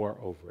go to war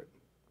over it.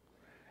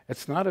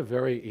 It's not a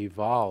very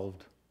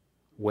evolved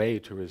way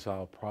to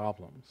resolve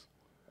problems.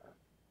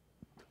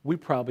 We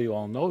probably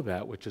all know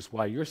that, which is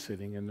why you're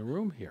sitting in the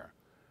room here.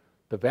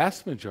 The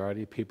vast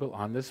majority of people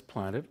on this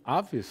planet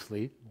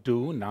obviously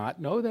do not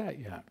know that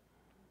yet.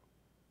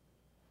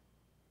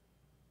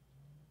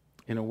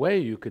 In a way,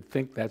 you could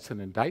think that's an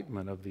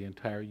indictment of the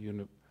entire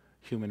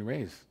human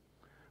race.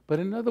 But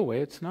in another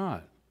way, it's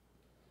not.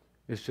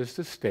 It's just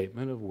a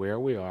statement of where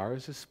we are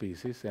as a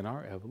species in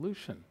our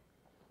evolution.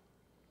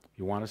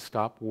 You want to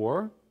stop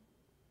war?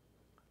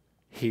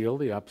 Heal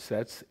the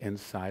upsets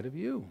inside of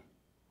you.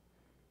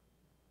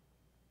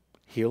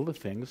 Heal the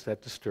things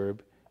that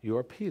disturb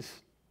your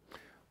peace.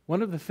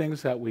 One of the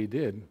things that we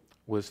did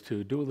was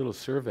to do a little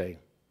survey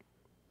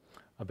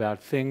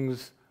about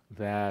things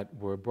that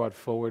were brought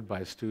forward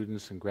by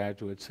students and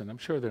graduates, and I'm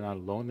sure they're not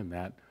alone in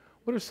that.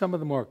 What are some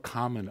of the more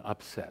common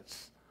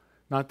upsets?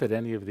 Not that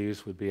any of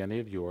these would be any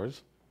of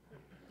yours.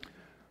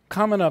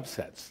 Common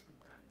upsets.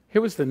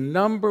 Here was the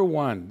number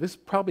one. This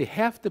probably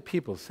half the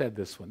people said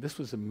this one. This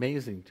was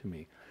amazing to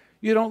me.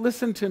 You don't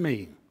listen to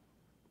me.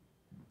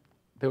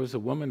 There was a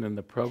woman in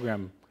the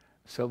program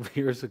several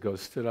years ago,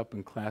 stood up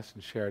in class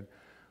and shared,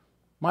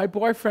 my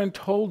boyfriend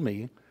told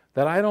me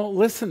that I don't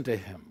listen to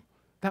him.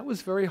 That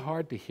was very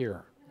hard to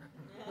hear.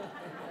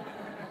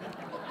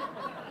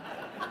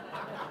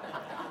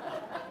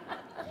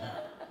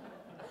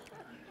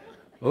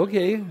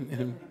 Okay.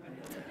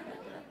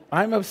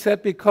 I'm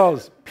upset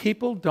because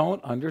people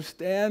don't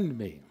understand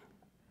me.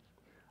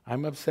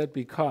 I'm upset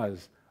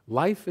because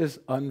life is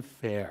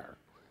unfair.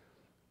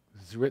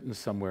 It's written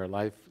somewhere,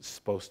 life is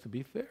supposed to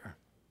be fair.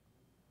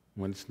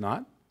 When it's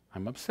not,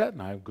 I'm upset,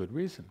 and I have good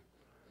reason.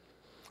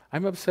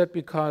 I'm upset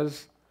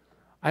because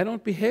I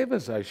don't behave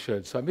as I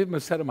should, so I'm even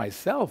upset at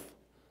myself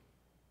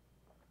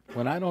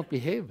when I don't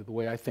behave the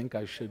way I think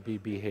I should be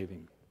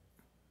behaving.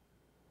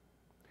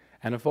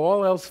 And if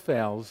all else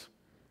fails,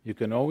 you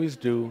can always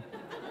do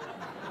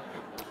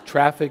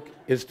traffic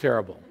is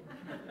terrible.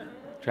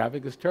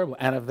 Traffic is terrible.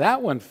 And if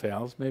that one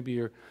fails, maybe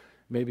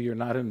you're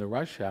not in the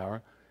rush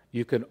hour,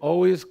 you can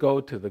always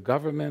go to the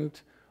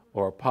government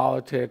or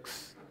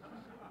politics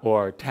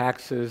or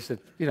taxes.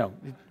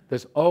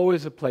 There's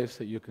always a place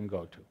that you can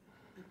go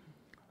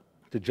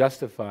to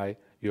justify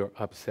your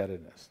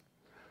upsettedness.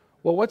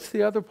 Well, what's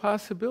the other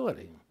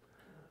possibility?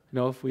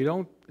 If we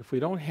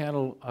don't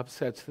handle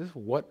upsets,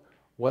 what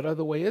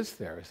other way is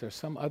there? Is there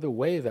some other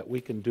way that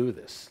we can do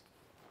this?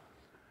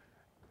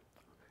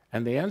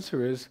 And the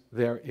answer is,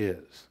 there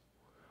is.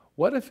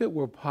 What if it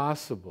were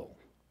possible?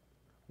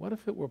 What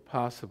if it were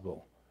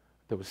possible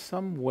there was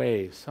some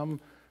way, some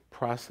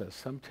process,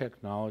 some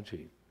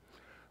technology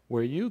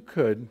where you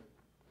could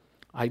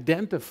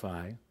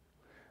identify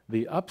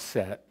the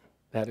upset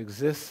that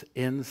exists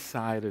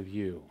inside of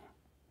you?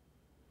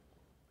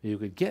 You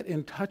could get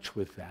in touch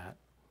with that,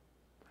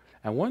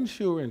 and once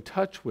you were in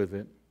touch with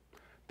it,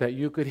 that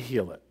you could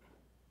heal it,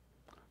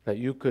 that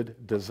you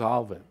could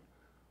dissolve it,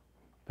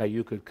 that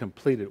you could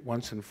complete it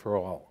once and for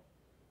all.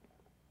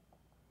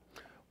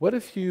 What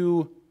if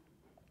you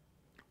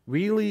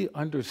really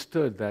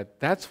understood that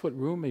that's what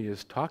Rumi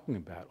is talking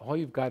about? All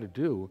you've got to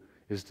do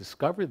is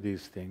discover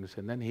these things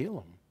and then heal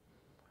them.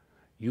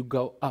 You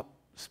go up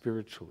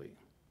spiritually.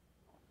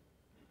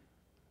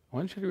 I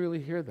want you to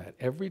really hear that.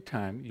 Every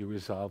time you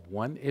resolve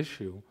one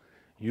issue,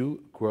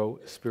 you grow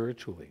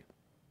spiritually.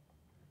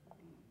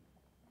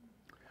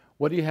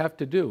 What do you have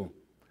to do?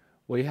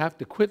 Well, you have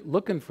to quit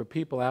looking for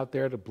people out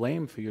there to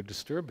blame for your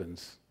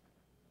disturbance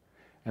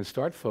and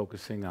start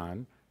focusing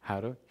on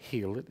how to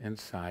heal it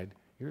inside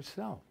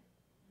yourself.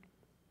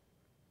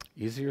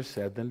 Easier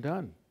said than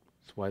done.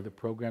 That's why the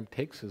program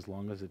takes as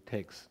long as it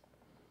takes.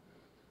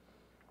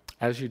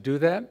 As you do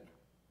that,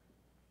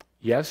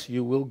 yes,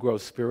 you will grow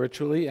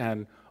spiritually,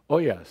 and oh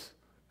yes,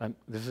 and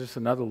this is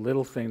another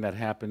little thing that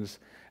happens,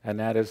 and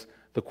that is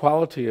the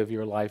quality of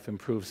your life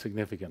improves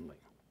significantly.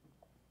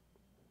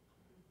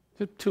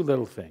 Two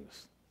little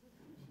things.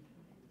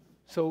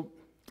 So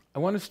I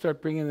want to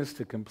start bringing this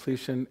to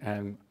completion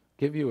and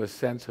give you a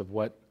sense of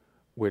what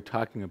we're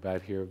talking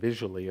about here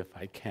visually, if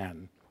I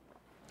can.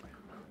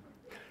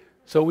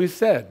 So we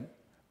said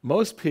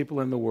most people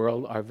in the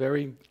world are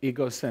very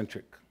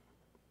egocentric,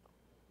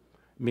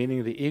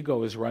 meaning the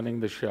ego is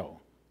running the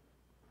show.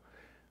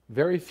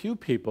 Very few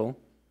people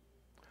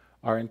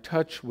are in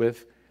touch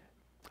with,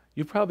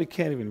 you probably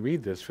can't even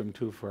read this from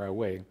too far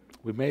away.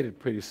 We made it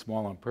pretty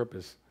small on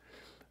purpose.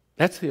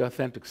 That's the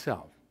authentic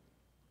self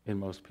in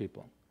most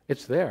people.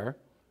 It's there.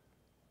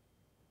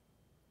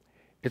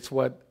 It's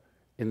what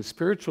in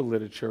spiritual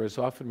literature is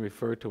often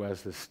referred to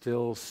as the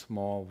still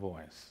small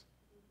voice.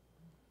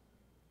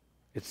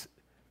 It's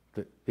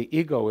the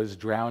ego is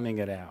drowning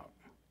it out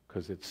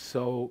because it's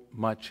so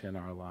much in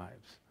our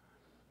lives.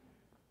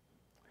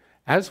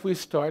 As we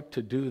start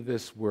to do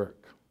this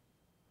work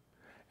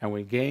and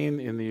we gain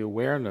in the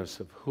awareness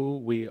of who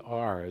we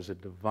are as a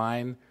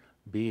divine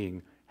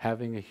being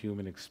having a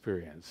human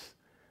experience,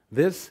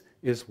 this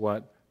is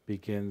what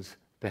begins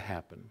to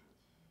happen.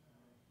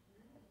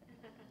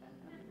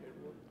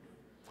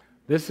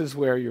 This is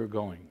where you're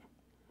going.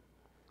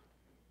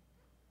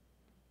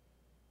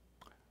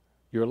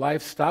 Your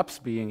life stops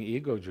being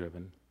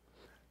ego-driven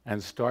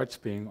and starts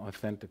being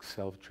authentic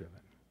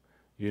self-driven.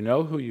 You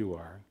know who you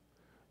are.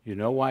 You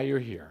know why you're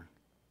here.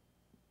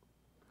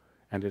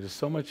 And it is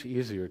so much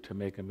easier to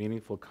make a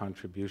meaningful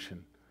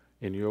contribution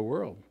in your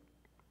world.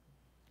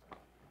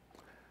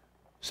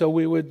 So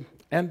we would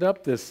end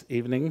up this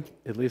evening,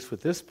 at least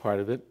with this part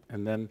of it,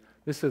 and then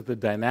this is the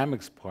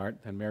dynamics part,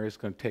 and Mary's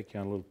going to take you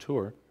on a little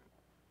tour.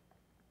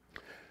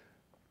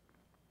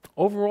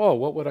 Overall,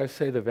 what would I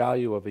say the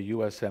value of a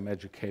USM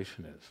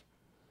education is?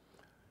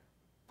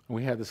 And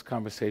we had this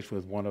conversation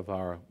with one of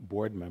our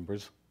board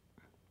members,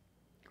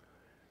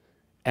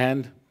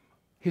 and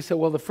he said,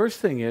 well, the first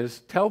thing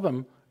is tell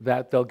them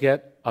that they'll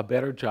get a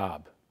better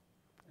job.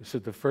 This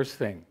is the first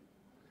thing.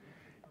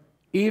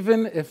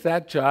 Even if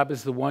that job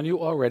is the one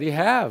you already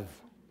have,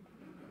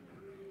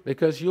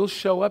 because you'll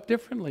show up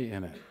differently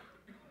in it.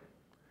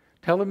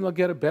 Tell them they'll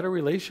get a better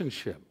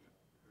relationship.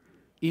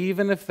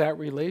 even if that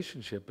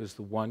relationship is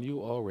the one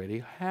you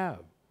already have.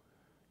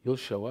 You'll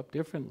show up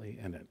differently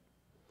in it.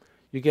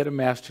 You get a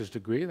master's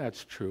degree,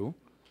 that's true.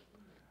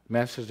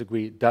 Master's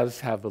degree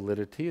does have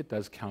validity. It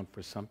does count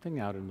for something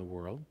out in the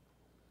world.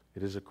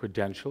 It is a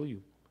credential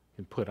you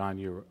can put on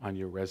your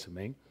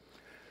resume.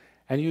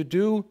 And you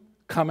do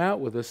come out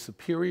with a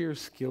superior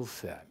skill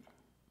set.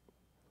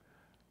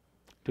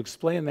 To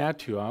explain that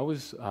to you, I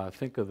always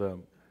think of the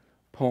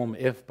poem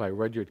If by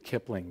Rudyard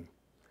Kipling.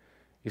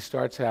 He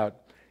starts out,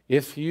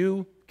 if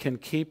you can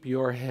keep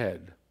your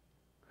head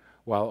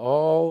while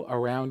all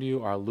around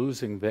you are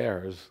losing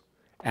theirs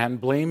and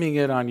blaming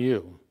it on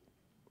you.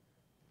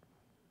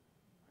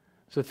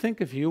 So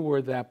think if you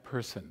were that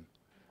person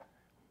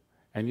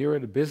and you're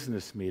at a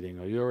business meeting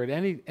or you're at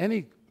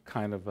any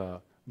kind of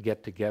a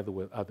get-together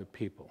with other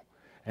people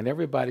and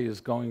everybody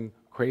is going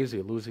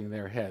crazy, losing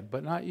their head,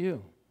 but not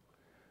you.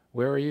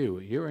 Where are you?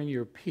 You're in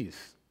your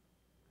peace.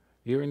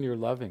 You're in your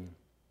loving.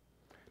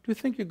 Do you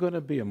think you're going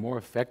to be a more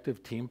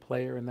effective team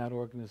player in that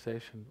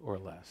organization or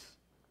less?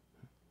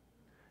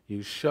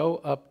 You show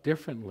up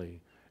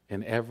differently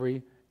in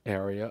every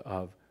area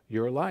of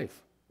your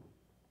life.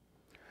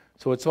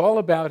 So it's all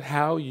about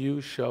how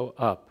you show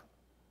up.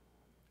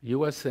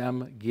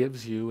 USM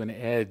gives you an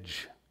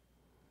edge.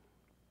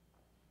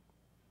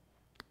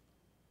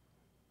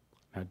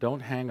 Now don't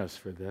hang us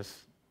for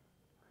this.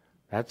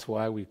 That's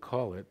why we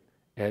call it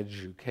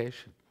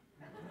education.